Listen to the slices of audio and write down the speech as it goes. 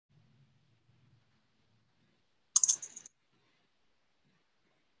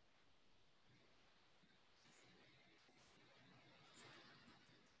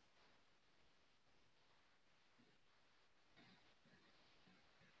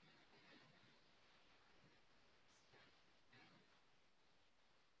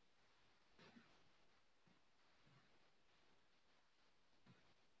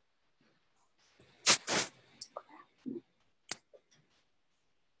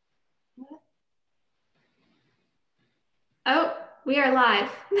We are live.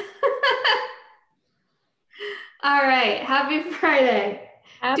 All right. Happy Friday.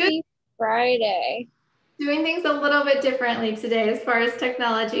 Doing, Happy Friday. doing things a little bit differently today as far as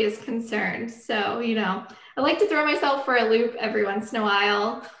technology is concerned. So, I like to throw myself for a loop every once in a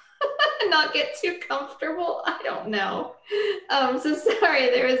while and not get too comfortable. I don't know. So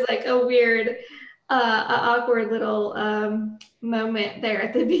sorry, there was like a weird, awkward little moment there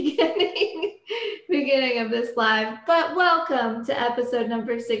at the beginning of this live. But welcome to episode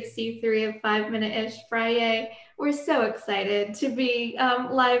number 63 of 5 Minute-ish Fri YAY. We're so excited to be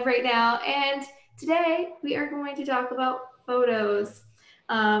live right now. And today we are going to talk about photos,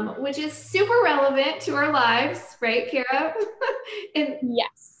 which is super relevant to our lives, right, Kara? And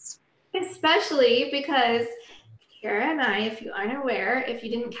Yes. especially because Kara and I, if you aren't aware, if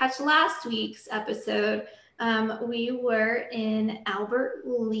you didn't catch last week's episode, we were in Albert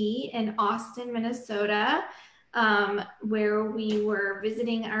Lee in Austin, Minnesota, where we were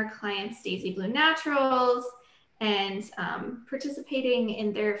visiting our clients, Daisy Blue Naturals, and participating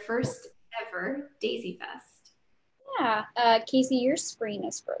in their first ever Daisy Fest. Yeah. Casey, your screen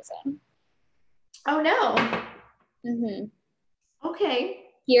is frozen. Oh no. Mm-hmm. Okay.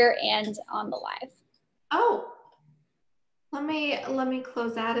 Here and on the live. Oh, let me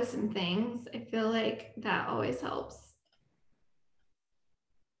close out of some things. I feel like that always helps.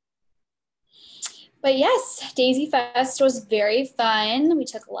 But yes, Daisy Fest was very fun. We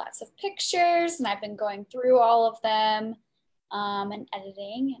took lots of pictures, and I've been going through all of them and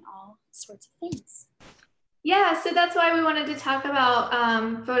editing and all sorts of things. Yeah, so that's why we wanted to talk about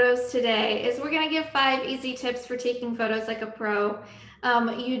photos today. Is we're going to give 5 easy tips for taking photos like a pro.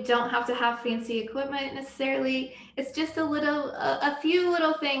 You don't have to have fancy equipment necessarily. It's just a few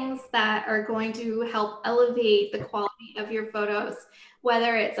little things that are going to help elevate the quality of your photos,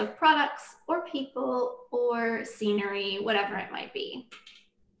 whether it's of products or people or scenery, whatever it might be.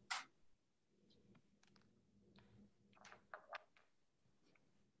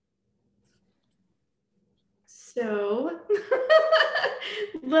 So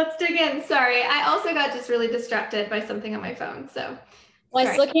let's dig in. Sorry, I also got just really distracted by something on my phone. So Well, I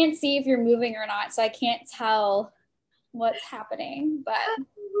sorry. still can't see if you're moving or not, so I can't tell what's happening, but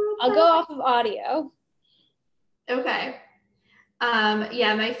I'll go off of audio. Okay.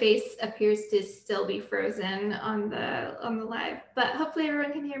 Yeah, my face appears to still be frozen on the live, but hopefully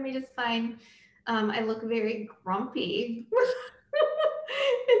everyone can hear me just fine. I look very grumpy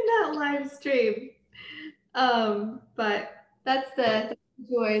in that live stream. But that's the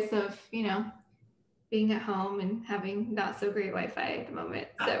joys of, being at home and having not so great Wi-Fi at the moment.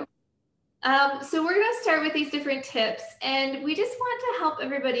 So we're going to start with these different tips, and we just want to help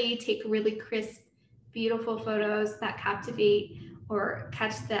everybody take really crisp, beautiful photos that captivate or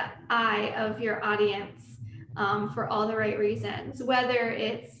catch the eye of your audience for all the right reasons, whether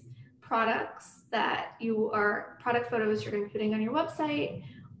it's product photos you're going to be putting on your website,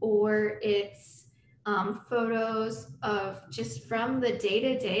 or it's photos of just from the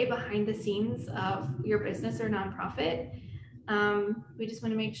day-to-day behind the scenes of your business or nonprofit. We just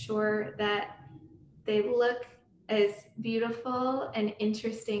want to make sure that they look as beautiful and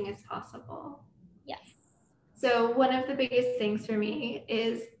interesting as possible. Yes. So one of the biggest things for me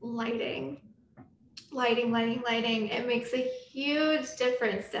is lighting. Lighting. It makes a huge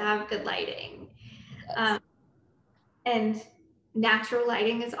difference to have good lighting. Yes. And natural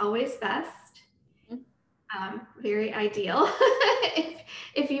lighting is always best. Very ideal.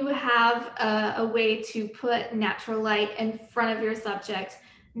 if you have a way to put natural light in front of your subject,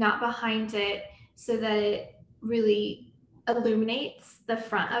 not behind it, so that it really illuminates the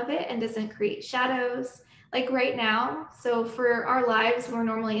front of it and doesn't create shadows. Like right now, so for our lives, we're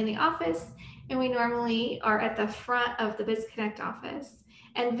normally in the office and we normally are at the front of the BizConnect office.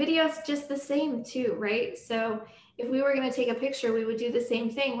 And video's just the same too, right? So if we were going to take a picture, we would do the same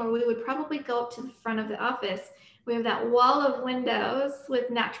thing where we would probably go up to the front of the office. We have that wall of windows with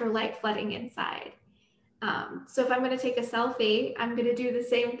natural light flooding inside. So if I'm going to take a selfie, I'm going to do the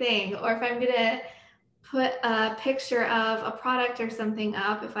same thing. Or if I'm going to put a picture of a product or something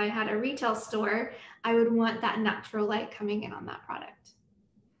up, if I had a retail store, I would want that natural light coming in on that product.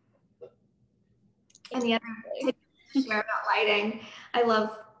 And the other tip to share about lighting, I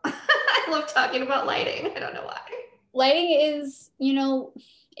love I love talking about lighting. I don't know why. Lighting is,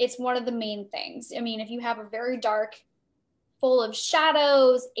 it's one of the main things. I mean, if you have a very dark, full of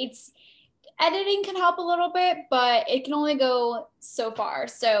shadows, editing can help a little bit, but it can only go so far.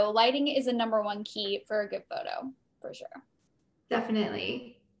 So lighting is a number one key for a good photo, for sure.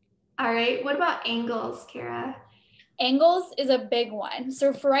 Definitely. All right. What about angles, Kara? Angles is a big one.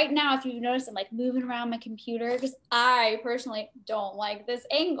 So for right now, if you've noticed, I'm like moving around my computer because I personally don't like this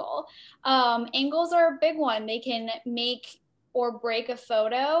angle. Angles are a big one. They can make or break a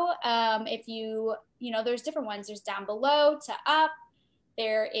photo. If you know, there's different ones. There's down below to up.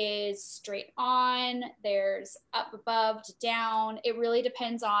 There is straight on. There's up above to down. It really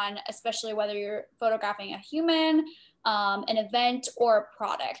depends on, especially whether you're photographing a human, an event, or a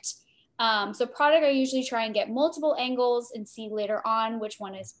product. So product, I usually try and get multiple angles and see later on which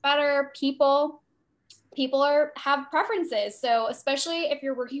one is better. People have preferences. So especially if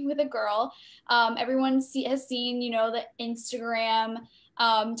you're working with a girl, everyone has seen, you know, the Instagram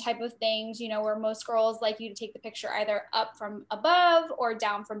type of things, you know, where most girls like you to take the picture either up from above or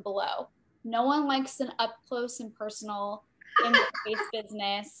down from below. No one likes an up close and personal in your face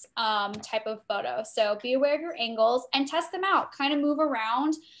business type of photo. So be aware of your angles and test them out. Kind of move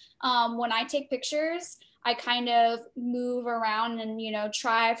around. When I take pictures, I kind of move around and, you know,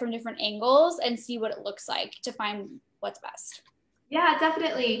 try from different angles and see what it looks like to find what's best. Yeah,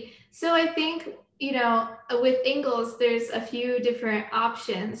 definitely. So I think, you know, with angles, there's a few different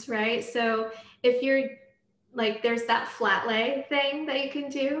options, right? So if you're like, there's that flat lay thing that you can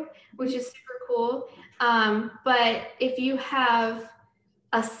do, which is super cool. But if you have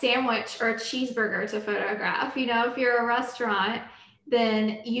a sandwich or a cheeseburger to photograph, you know, if you're a restaurant,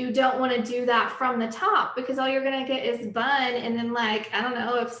 then you don't want to do that from the top because all you're going to get is bun. And then, like, I don't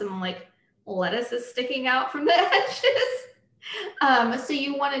know if some like lettuce is sticking out from the edges. So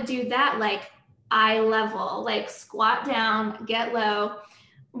you want to do that like eye level, like squat down, get low.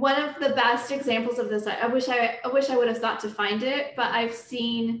 One of the best examples of this, I wish I would have thought to find it, but I've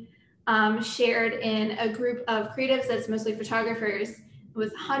seen shared in a group of creatives that's mostly photographers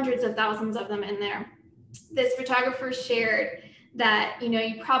with hundreds of thousands of them in there. This photographer shared that, you know,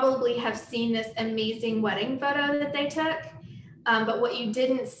 you probably have seen this amazing wedding photo that they took, but what you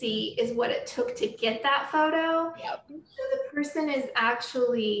didn't see is what it took to get that photo. Yep. So the person is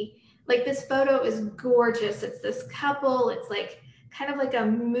actually like, this photo is gorgeous. It's this couple. It's like kind of like a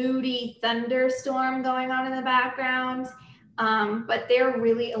moody thunderstorm going on in the background, but they're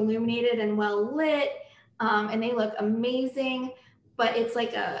really illuminated and well lit, and they look amazing. But it's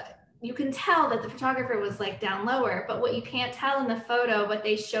like you can tell that the photographer was like down lower, but what you can't tell in the photo, but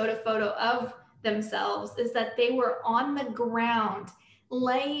they showed a photo of themselves, is that they were on the ground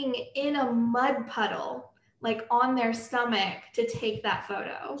laying in a mud puddle, like on their stomach, to take that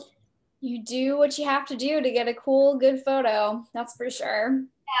photo. You do what you have to do to get a cool, good photo. That's for sure.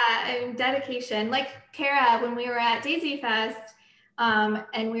 Yeah, and dedication. Like Kara, when we were at Daisy Fest,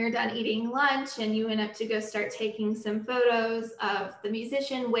 and we were done eating lunch, and you went up to go start taking some photos of the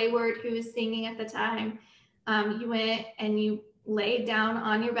musician Wayward, who was singing at the time. You went and you laid down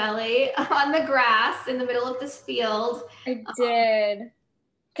on your belly on the grass in the middle of this field. I did.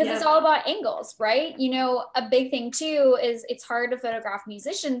 Because Yeah. it's all about angles, right? You know, a big thing too is it's hard to photograph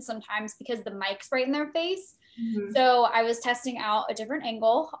musicians sometimes because the mic's right in their face. Mm-hmm. So I was testing out a different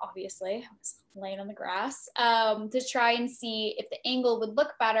angle. Obviously, I was laying on the grass to try and see if the angle would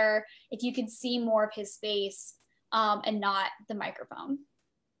look better if you could see more of his face and not the microphone.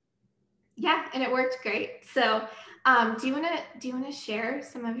 Yeah, and it worked great. So, do you want to share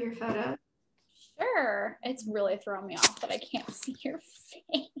some of your photos? Sure. It's really throwing me off that I can't see your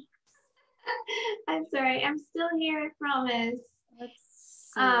face. I'm sorry. I'm still here, I promise.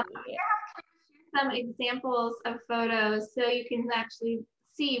 Let's see. Some examples of photos so you can actually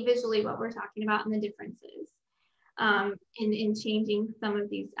see visually what we're talking about and the differences in changing some of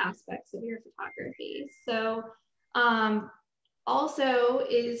these aspects of your photography. So also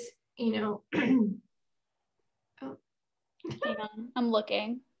is, you know, oh. Hang on, I'm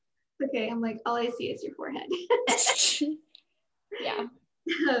looking. Okay, I'm like, all I see is your forehead. Yeah.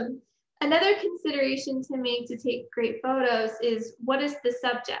 Another consideration to make to take great photos is, what is the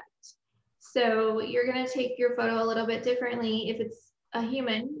subject? So you're going to take your photo a little bit differently if it's a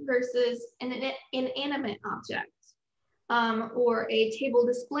human versus an inanimate object, or a table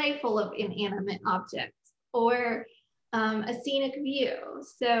display full of inanimate objects, or a scenic view.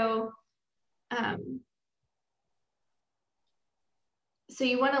 So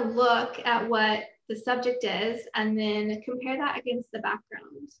you want to look at what the subject is and then compare that against the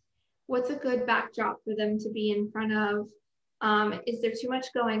background. What's a good backdrop for them to be in front of? Is there too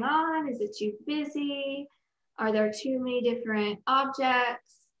much going on? Is it too busy? Are there too many different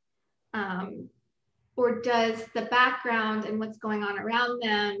objects? Or does the background and what's going on around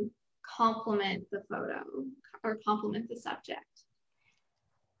them complement the photo or complement the subject?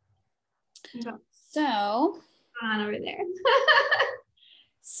 So, what's going on over there?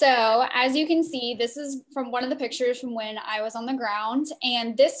 So as you can see, this is from one of the pictures from when I was on the ground.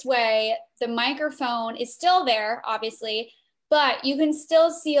 And this way, the microphone is still there, obviously, but you can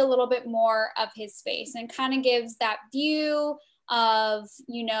still see a little bit more of his face and kind of gives that view of,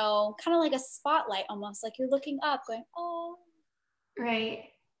 you know, kind of like a spotlight almost, like you're looking up going, oh. Right.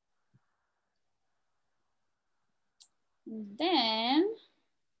 And then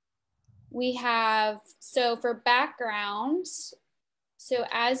we have, so for background, so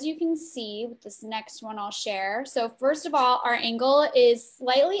as you can see with this next one I'll share. So first of all, our angle is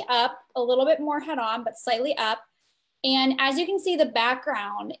slightly up, a little bit more head on, but slightly up. And as you can see the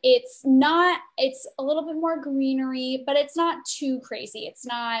background, it's a little bit more greenery, but it's not too crazy. It's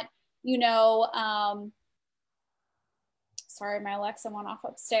not, you know, sorry, my Alexa went off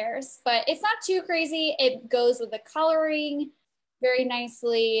upstairs, but it's not too crazy. It goes with the coloring very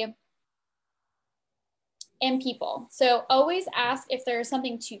nicely. And people. So always ask if there's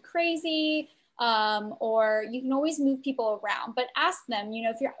something too crazy, or you can always move people around, but ask them, you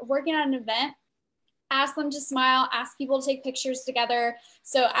know, if you're working on an event, ask them to smile, ask people to take pictures together.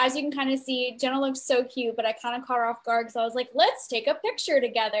 So as you can kind of see, Jenna looks so cute, but I kind of caught her off guard because I was like, let's take a picture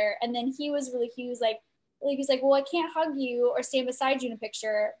together. And then he was really cute. He's like, well, I can't hug you or stand beside you in a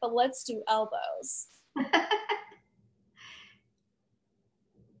picture, but let's do elbows.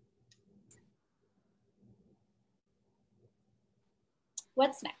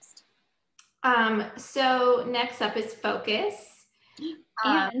 What's next? So next up is focus.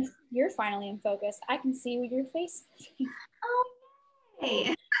 And you're finally in focus. I can see your face. Oh,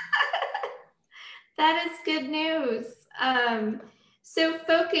 hey. That is good news. So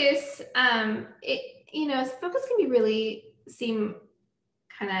focus, focus can be really seem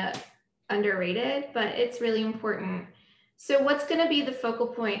kind of underrated, but it's really important. So what's going to be the focal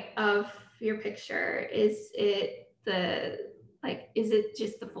point of your picture? Is it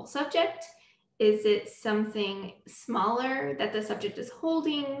just the full subject? Is it something smaller that the subject is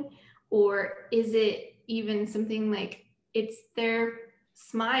holding? Or is it even something like it's their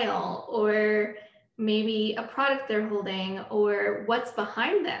smile, or maybe a product they're holding, or what's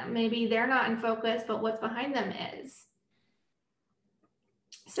behind them? Maybe they're not in focus, but what's behind them is.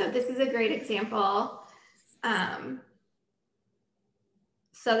 So this is a great example.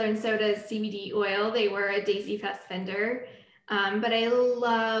 Southern Soda's CBD oil. They were a Daisy Fest vendor. But I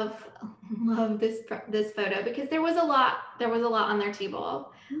love this photo because there was a lot on their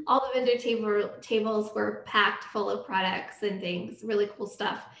table. All the vendor tables were packed full of products and things, really cool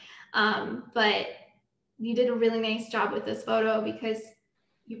stuff. But you did a really nice job with this photo because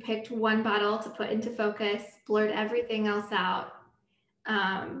you picked one bottle to put into focus, blurred everything else out.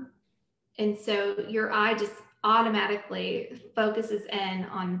 And so your eye just automatically focuses in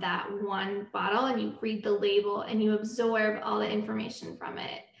on that one bottle, and you read the label and you absorb all the information from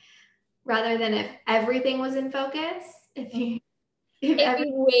it, rather than if everything was in focus. It'd be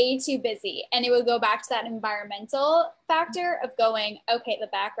way too busy, and it would go back to that environmental factor of going, okay, the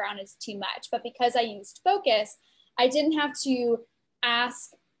background is too much. But because I used focus, I didn't have to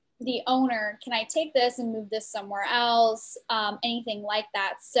ask the owner, can I take this and move this somewhere else, anything like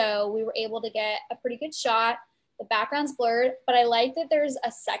that. So we were able to get a pretty good shot. The background's blurred, but I like that there's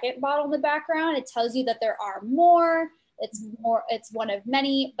a second bottle in the background. It tells you that there are more. It's one of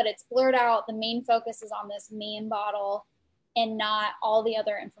many, but it's blurred out. The main focus is on this main bottle and not all the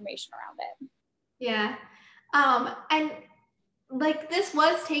other information around it. Yeah. And like this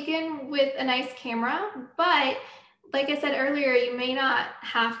was taken with a nice camera, but like I said earlier, you may not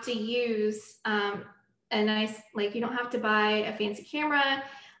have to use a nice, like you don't have to buy a fancy camera.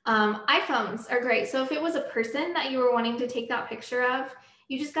 iPhones are great. So if it was a person that you were wanting to take that picture of,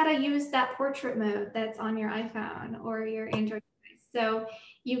 you just got to use that portrait mode that's on your iPhone or your Android device. So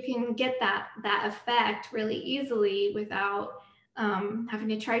you can get that effect really easily without having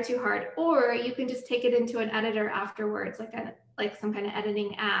to try too hard. Or you can just take it into an editor afterwards, like some kind of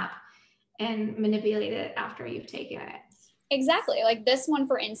editing app, and manipulate it after you've taken it. Exactly. Like this one,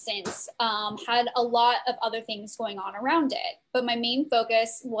 for instance, had a lot of other things going on around it. But my main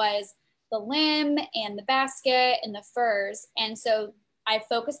focus was the limb and the basket and the furs. And so I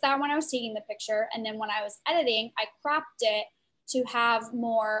focused that when I was taking the picture. And then when I was editing, I cropped it to have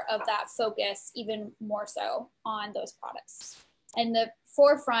more of that focus, even more so on those products. In the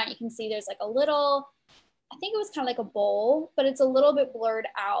forefront, you can see there's like a little, I think it was kind of like a bowl, but it's a little bit blurred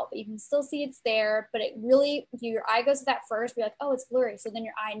out, but you can still see it's there. But it really, if your eye goes to that first, be like, oh, it's blurry. So then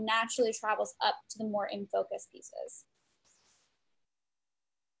your eye naturally travels up to the more in focus pieces.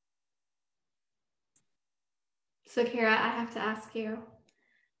 So Kira, I have to ask you,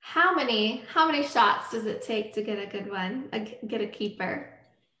 how many shots does it take to get a good one, get a keeper?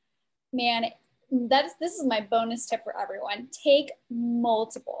 Man, this is my bonus tip for everyone. Take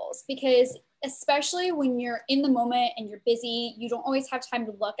multiples, because especially when you're in the moment and you're busy, you don't always have time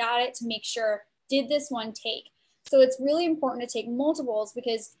to look at it to make sure, did this one take? So it's really important to take multiples,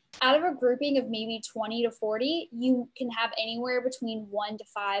 because out of a grouping of maybe 20 to 40, you can have anywhere between 1 to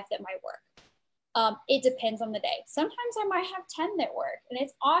 5 that might work. It depends on the day. Sometimes I might have 10 that work and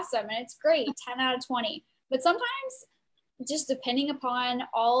it's awesome and it's great, 10 out of 20. But sometimes, just depending upon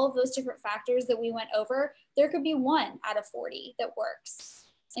all of those different factors that we went over, there could be 1 out of 40 that works.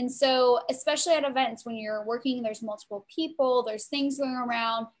 And so, especially at events when you're working, there's multiple people, there's things going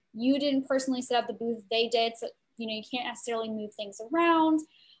around. You didn't personally set up the booth, they did. So, you can't necessarily move things around.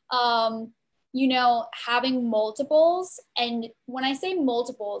 Having multiples. And when I say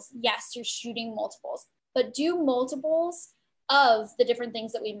multiples, yes, you're shooting multiples, but do multiples of the different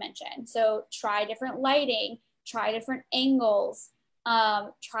things that we mentioned. So try different lighting, try different angles,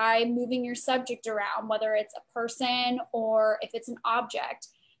 try moving your subject around, whether it's a person or if it's an object.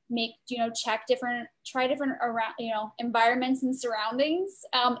 Try different around, environments and surroundings.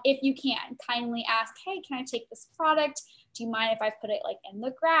 If you can, kindly ask, hey, can I take this product? Do you mind if I put it like in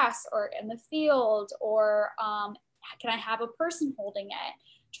the grass or in the field? Or can I have a person holding it?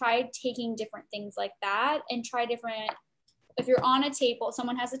 Try taking different things like that, and try different, if you're on a table,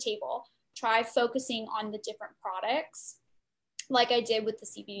 someone has a table, try focusing on the different products like I did with the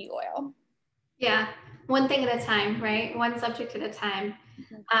CBD oil. Yeah, one thing at a time, right? One subject at a time.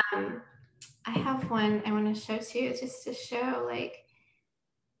 Mm-hmm. I have one I want to show to you, just to show like,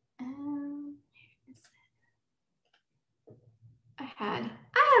 I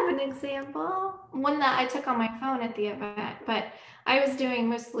have an example, one that I took on my phone at the event, but I was doing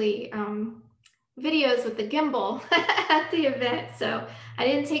mostly videos with the gimbal at the event, so I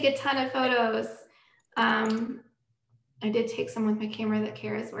didn't take a ton of photos. I did take some with my camera that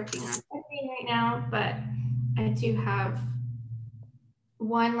Kara's working on right now, but I do have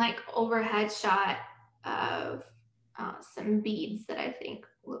one like overhead shot of some beads that I think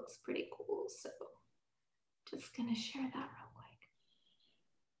looks pretty cool. So just gonna share that real quick,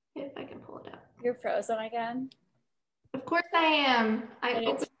 if I can pull it up. You're frozen again? Of course I am.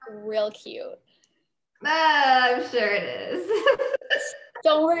 It's real cute. I'm sure it is.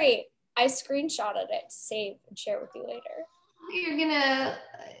 Don't worry. I screenshotted it to save and share with you later. You're gonna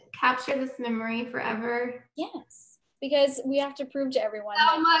capture this memory forever? Yes, because we have to prove to everyone.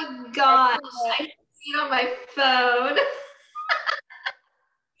 Oh my gosh, I see it on my phone.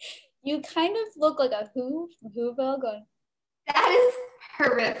 You kind of look like a Whoville going. That is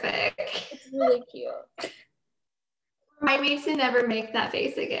horrific. It's really cute. Remind me to never make that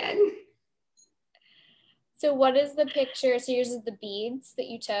face again. So what is the picture? So yours is the beads that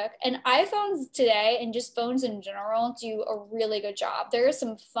you took. And iPhones today, and just phones in general, do a really good job. There are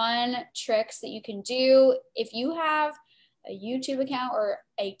some fun tricks that you can do. If you have a YouTube account or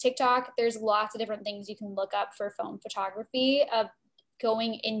a TikTok, there's lots of different things you can look up for phone photography, of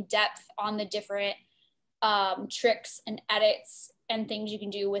going in depth on the different tricks and edits and things you can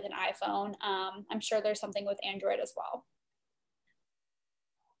do with an iPhone. I'm sure there's something with Android as well.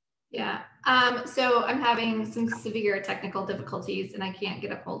 Yeah. So I'm having some severe technical difficulties and I can't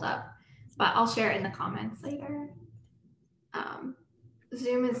get it pulled up, but I'll share it in the comments later.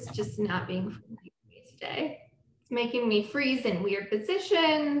 Zoom is just not being friendly for me today. It's making me freeze in weird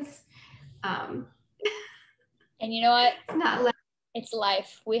positions. And you know what? It's not it's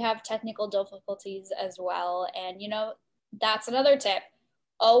life. We have technical difficulties as well. And that's another tip.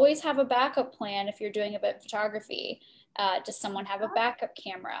 Always have a backup plan if you're doing a bit of photography. Does someone have a backup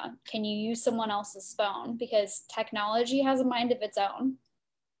camera? Can you use someone else's phone? Because technology has a mind of its own.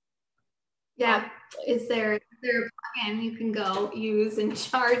 Yeah. Is there a plugin you can go use and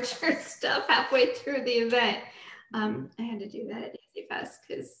charge your stuff halfway through the event? I had to do that at Daisy Fest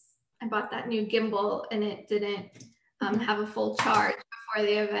because I bought that new gimbal and it didn't have a full charge before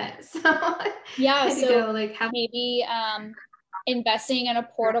the event. So yeah, so maybe investing in a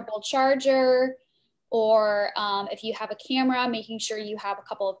portable charger, or if you have a camera, making sure you have a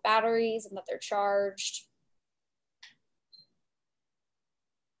couple of batteries and that they're charged.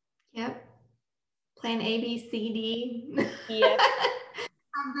 Yep. Plan A, B, C, D. Yep.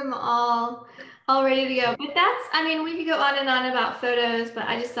 Have them all ready to go. But we could go on and on about photos, but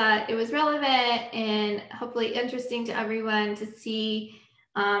I just thought it was relevant and hopefully interesting to everyone to see.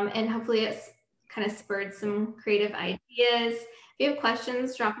 And hopefully it's kind of spurred some creative ideas. If you have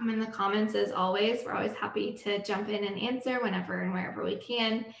questions, drop them in the comments as always. We're always happy to jump in and answer whenever and wherever we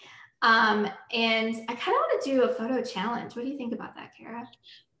can. And I kind of want to do a photo challenge. What do you think about that, Kara?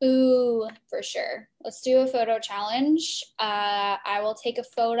 Ooh, for sure. Let's do a photo challenge. I will take a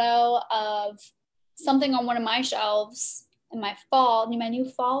photo of something on one of my shelves in my new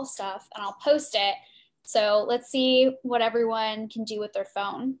fall stuff, and I'll post it. So let's see what everyone can do with their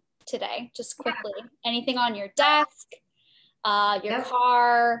phone today, just quickly. Anything on your desk, your Yep.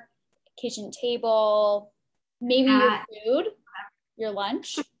 car, kitchen table, maybe your Cat. food, your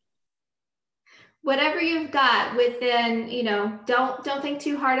lunch. Whatever you've got within, don't think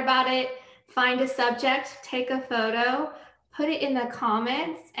too hard about it. Find a subject, take a photo, put it in the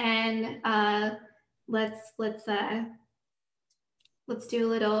comments, and let's do a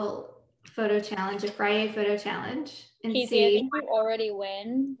little photo challenge, a Fri YAY photo challenge, and Casey, I see. think you already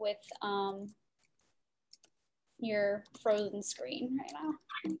win with your frozen screen right now.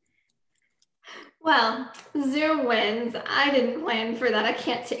 Well, Zoom wins. I didn't plan for that. I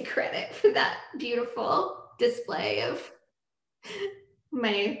can't take credit for that beautiful display of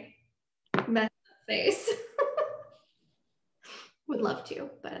my messed up face. Would love to,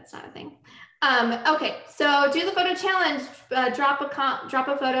 but it's not a thing. Okay, so do the photo challenge. Drop a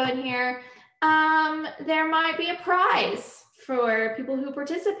photo in here. There might be a prize for people who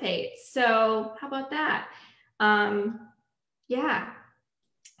participate. So how about that? Yeah,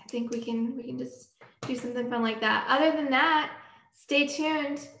 I think we can just do something fun like that. Other than that, stay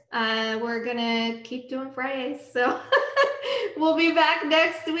tuned. We're gonna keep doing Fridays, so we'll be back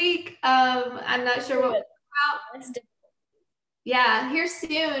next week. I'm not sure what we're about. Yeah, here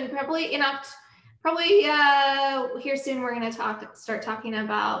soon, probably here soon we're gonna start talking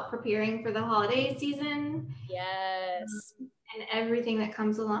about preparing for the holiday season. Yes. And everything that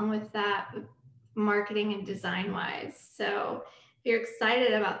comes along with that, marketing and design wise. So if you're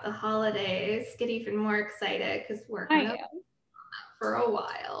excited about the holidays, get even more excited because we're gonna for a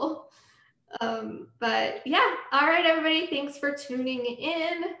while. But yeah, all right, everybody, thanks for tuning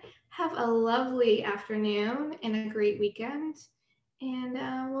in. Have a lovely afternoon and a great weekend. And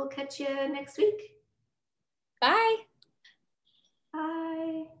we'll catch you next week. Bye.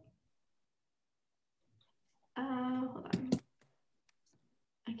 Bye. Hold on.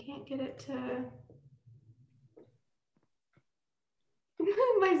 I can't get it to.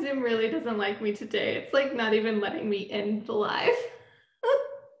 My Zoom really doesn't like me today. It's like not even letting me end the live.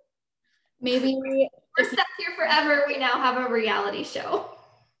 Maybe we're stuck here forever. We now have a reality show.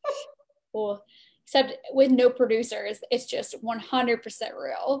 Cool. Except with no producers, it's just 100%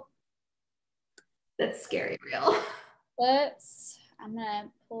 real. That's scary real. But I'm gonna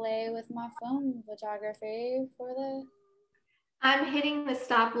play with my phone photography for the. I'm hitting the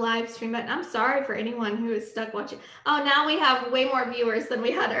stop live stream button. I'm sorry for anyone who is stuck watching. Oh, now we have way more viewers than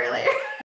we had earlier.